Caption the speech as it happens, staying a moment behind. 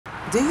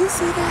Do you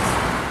see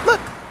this? Look,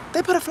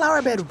 they put a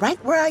flower bed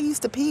right where I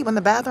used to pee when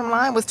the bathroom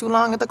line was too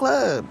long at the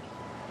club.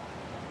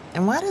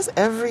 And why does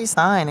every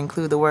sign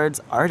include the words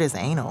art is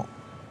anal?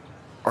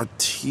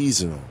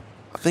 Artisanal.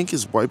 I think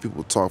it's white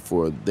people talk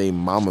for they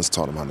mamas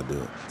taught them how to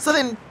do it. So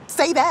then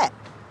say that.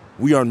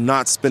 We are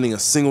not spending a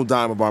single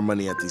dime of our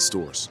money at these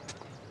stores.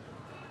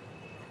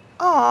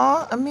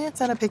 Aw, Amir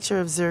sent a picture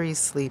of Zuri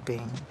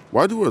sleeping.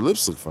 Why do her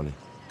lips look funny?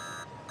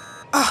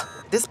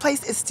 This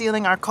place is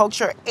stealing our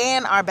culture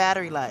and our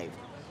battery life.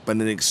 But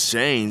in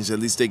exchange, at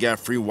least they got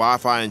free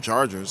Wi-Fi and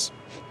chargers.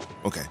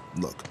 Okay,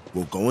 look,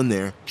 we'll go in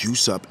there,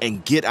 juice up,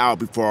 and get out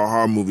before our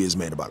horror movie is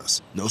made about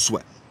us. No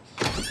sweat.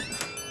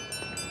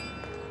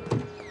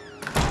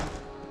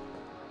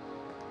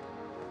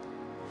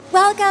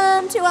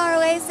 Welcome to our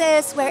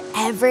oasis, where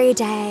every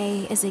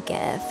day is a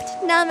gift.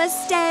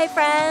 Namaste,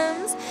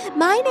 friends.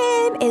 My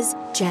name is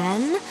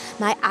Jen.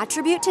 My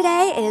attribute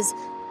today is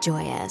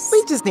joyous.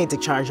 We just need to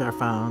charge our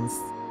phones.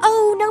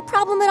 Oh, no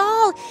problem at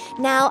all.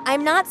 Now,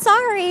 I'm not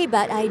sorry,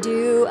 but I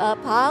do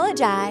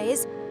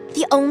apologize.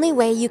 The only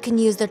way you can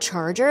use the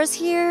chargers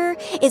here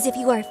is if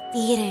you are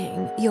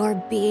feeding your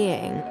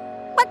being.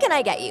 What can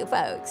I get you,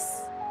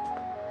 folks?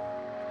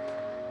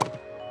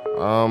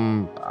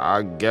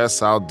 I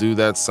guess I'll do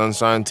that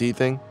sunshine tea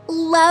thing.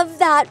 Love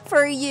that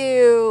for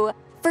you.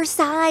 For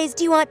size,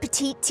 do you want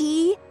petite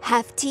tea,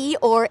 hefty,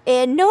 or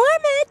enormity?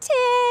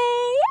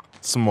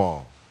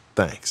 Small,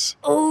 thanks.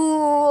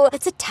 Ooh,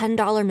 it's a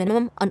 $10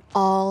 minimum on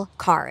all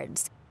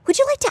cards. Would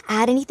you like to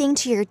add anything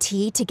to your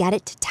tea to get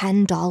it to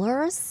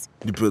 $10?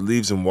 You put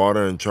leaves in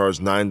water and charge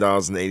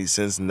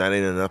 $9.80 and that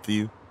ain't enough for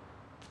you?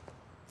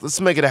 Let's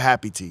make it a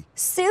happy tea.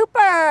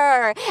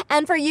 Super!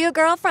 And for you,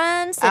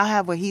 girlfriends? I'll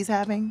have what he's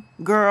having.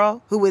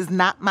 Girl, who is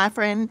not my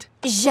friend.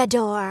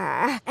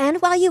 J'adore.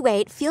 And while you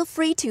wait, feel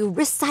free to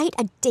recite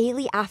a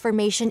daily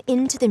affirmation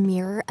into the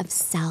mirror of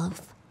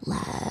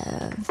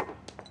self-love.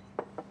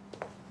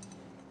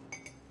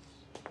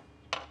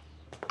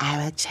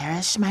 I will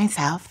cherish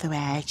myself the way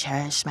I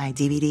cherish my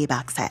DVD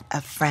box set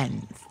of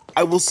Friends.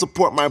 I will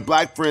support my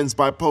black friends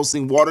by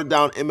posting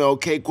watered-down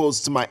MLK quotes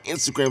to my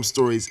Instagram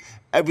stories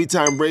every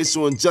time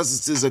racial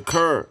injustices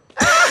occur.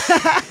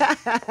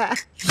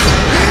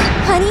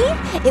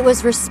 Honey, it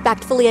was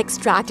respectfully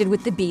extracted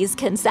with the bee's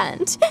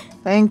consent.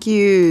 Thank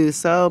you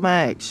so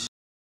much.